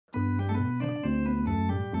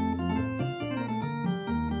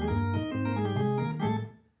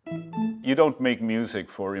You don't make music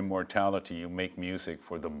for immortality, you make music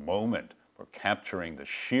for the moment, for capturing the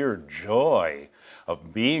sheer joy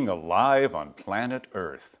of being alive on planet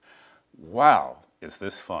Earth. Wow, is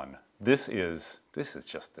this fun. This is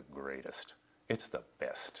just the greatest. It's the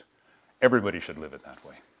best. Everybody should live it that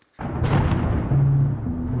way.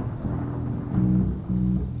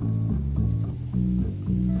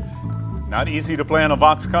 Not easy to play on a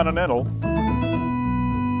Vox Continental.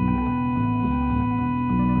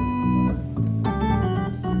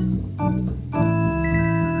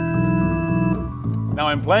 Now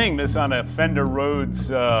I'm playing this on a Fender Rhodes,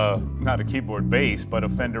 not a keyboard bass, but a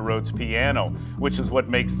Fender Rhodes piano, which is what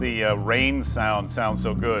makes the rain sound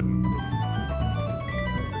so good.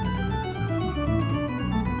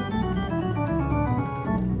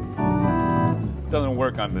 Doesn't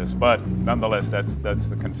work on this, but nonetheless, that's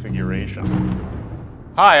the configuration.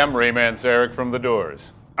 Hi, I'm Ray Manzarek from The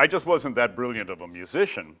Doors. I just wasn't that brilliant of a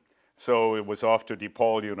musician, so it was off to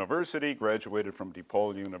DePaul University, graduated from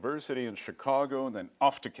DePaul University in Chicago, and then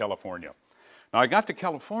off to California. Now, I got to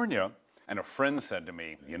California, and a friend said to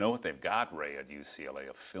me, you know what they've got, Ray, at UCLA,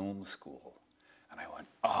 a film school. And I went,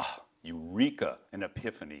 ah, eureka, an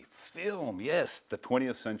epiphany. Film, yes, the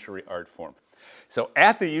 20th century art form. So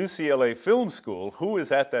at the UCLA Film School, who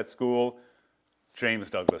is at that school? James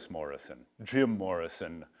Douglas Morrison, Jim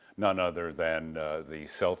Morrison, none other than the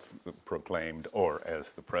self-proclaimed, or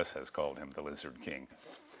as the press has called him, the Lizard King.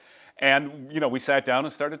 And, you know, we sat down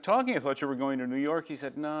and started talking. I thought you were going to New York. He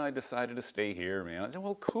said, no, I decided to stay here, man. I said,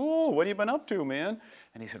 well, cool. What have you been up to, man?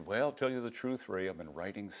 And he said, well, I'll tell you the truth, Ray, I've been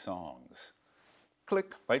writing songs.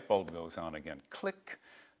 Click, light bulb goes on again. Click.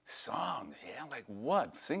 Songs, yeah, like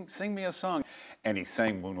what? Sing me a song. And he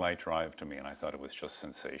sang Moonlight Drive to me, and I thought it was just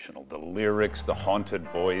sensational. The lyrics, the haunted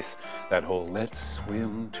voice, that whole let's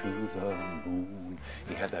swim to the moon.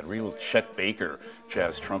 He had that real Chet Baker,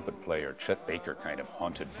 jazz trumpet player, Chet Baker kind of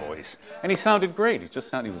haunted voice. And he sounded great. He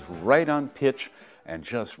was right on pitch and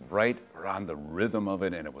just right on the rhythm of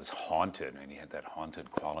it, and it was haunted, and he had that haunted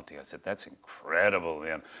quality. I said, that's incredible,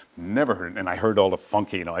 man. Never heard, and I heard all the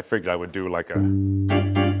funky, you know, I figured I would do like a...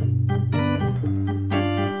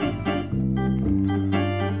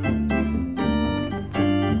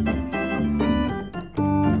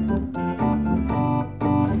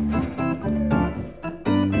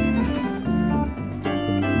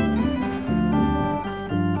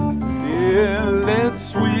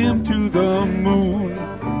 Let's swim to the moon.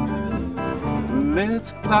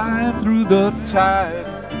 Let's climb through the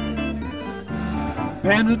tide.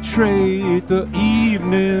 Penetrate the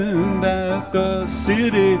evening that the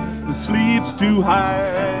city sleeps too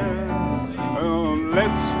high.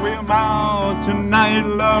 Let's swim out tonight,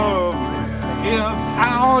 love. It's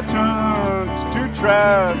our turn to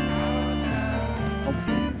try.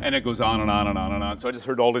 And it goes on and on and on and on. So I just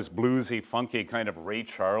heard all this bluesy, funky kind of Ray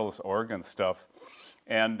Charles organ stuff.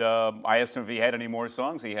 And I asked him if he had any more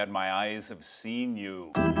songs. He had My Eyes Have Seen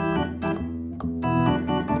You.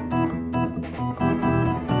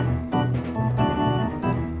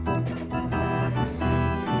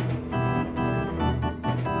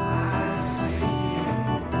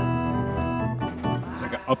 It's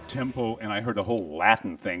like an up-tempo, and I heard a whole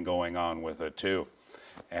Latin thing going on with it too.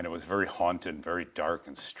 And it was very haunted, very dark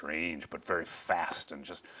and strange, but very fast and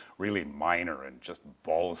just really minor and just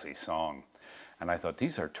ballsy song. And I thought,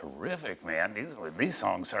 these are terrific, man. These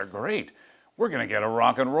songs are great. We're going to get a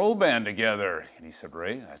rock and roll band together. And he said,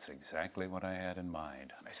 Ray, that's exactly what I had in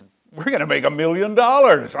mind. And I said, we're going to make $1 million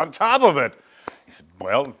on top of it. He said,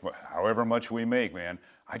 well, however much we make, man,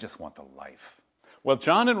 I just want the life. Well,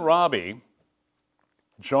 John and Robbie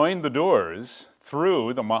joined the Doors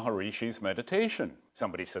through the Maharishi's meditation.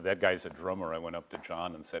 Somebody said, that guy's a drummer. I went up to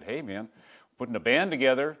John and said, hey, man, putting a band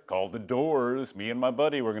together called The Doors. Me and my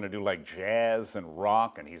buddy, we're going to do like jazz and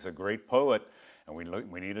rock, and he's a great poet, and we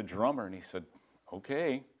need a drummer. And he said,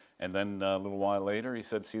 okay. And then a little while later, he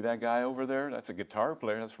said, see that guy over there? That's a guitar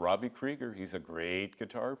player. That's Robbie Krieger. He's a great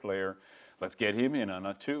guitar player. Let's get him in on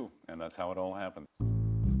it too. And that's how it all happened.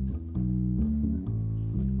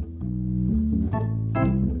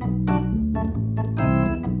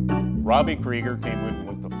 Robbie Krieger came in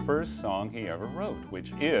with the first song he ever wrote,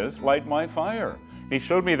 which is Light My Fire. He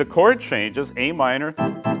showed me the chord changes, A minor to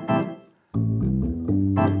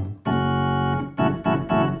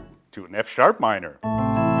an F sharp minor.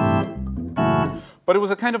 But it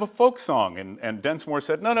was a kind of a folk song, and Densmore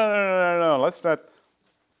said, no, let's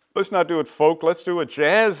not do it folk, let's do a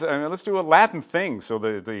jazz, let's do a Latin thing. So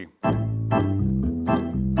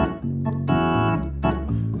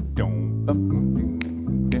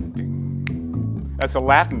that's a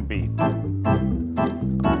Latin beat.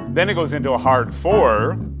 Then it goes into a hard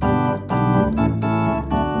 4.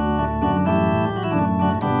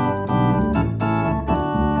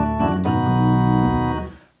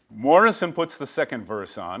 Morrison puts the second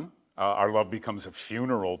verse on. Our love becomes a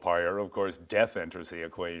funeral pyre. Of course, death enters the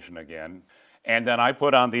equation again. And then I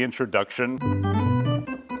put on the introduction.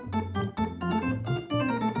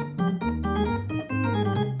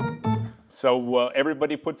 So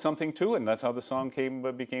everybody put something to it, and that's how the song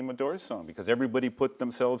became a Doors song, because everybody put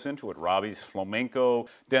themselves into it. Robbie's flamenco,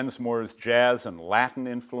 Densmore's jazz and Latin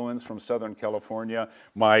influence from Southern California,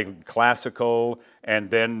 my classical, and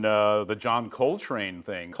then the John Coltrane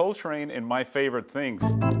thing. Coltrane in My Favorite Things.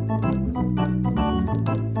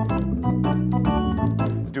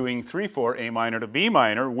 Doing 3/4, A minor to B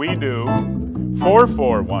minor, we do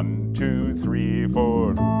 4/4, 1, 2, 3,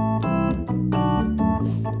 4.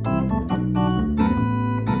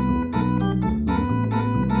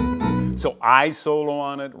 So I solo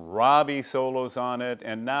on it, Robbie solos on it,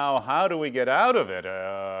 and now how do we get out of it?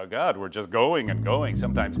 God, we're just going and going.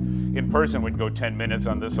 Sometimes in person we'd go 10 minutes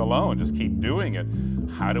on this alone, just keep doing it.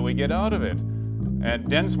 How do we get out of it? And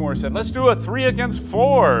Densmore said, let's do a 3 against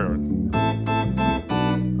 4.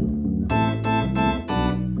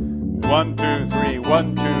 1, 2, 3,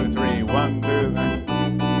 1, 2, 3, 1, 2, 3.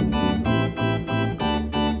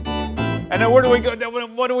 And then where do we go?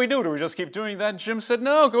 What do we do? Do we just keep doing that? And Jim said,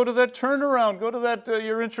 no, go to that turnaround. Go to that,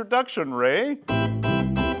 your introduction, Ray.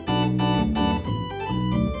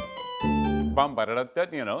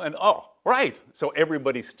 You know, and oh, right. So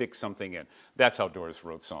everybody sticks something in. That's how Doors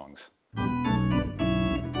wrote songs.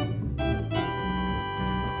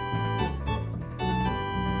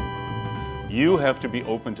 You have to be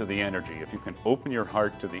open to the energy. If you can open your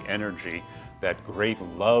heart to the energy, that great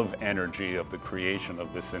love energy of the creation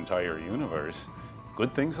of this entire universe,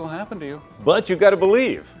 good things will happen to you. But you got to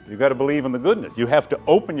believe. You got to believe in the goodness. You have to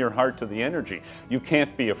open your heart to the energy. You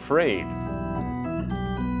can't be afraid.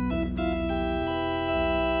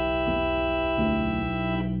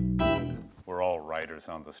 We're all riders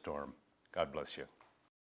on the storm. God bless you.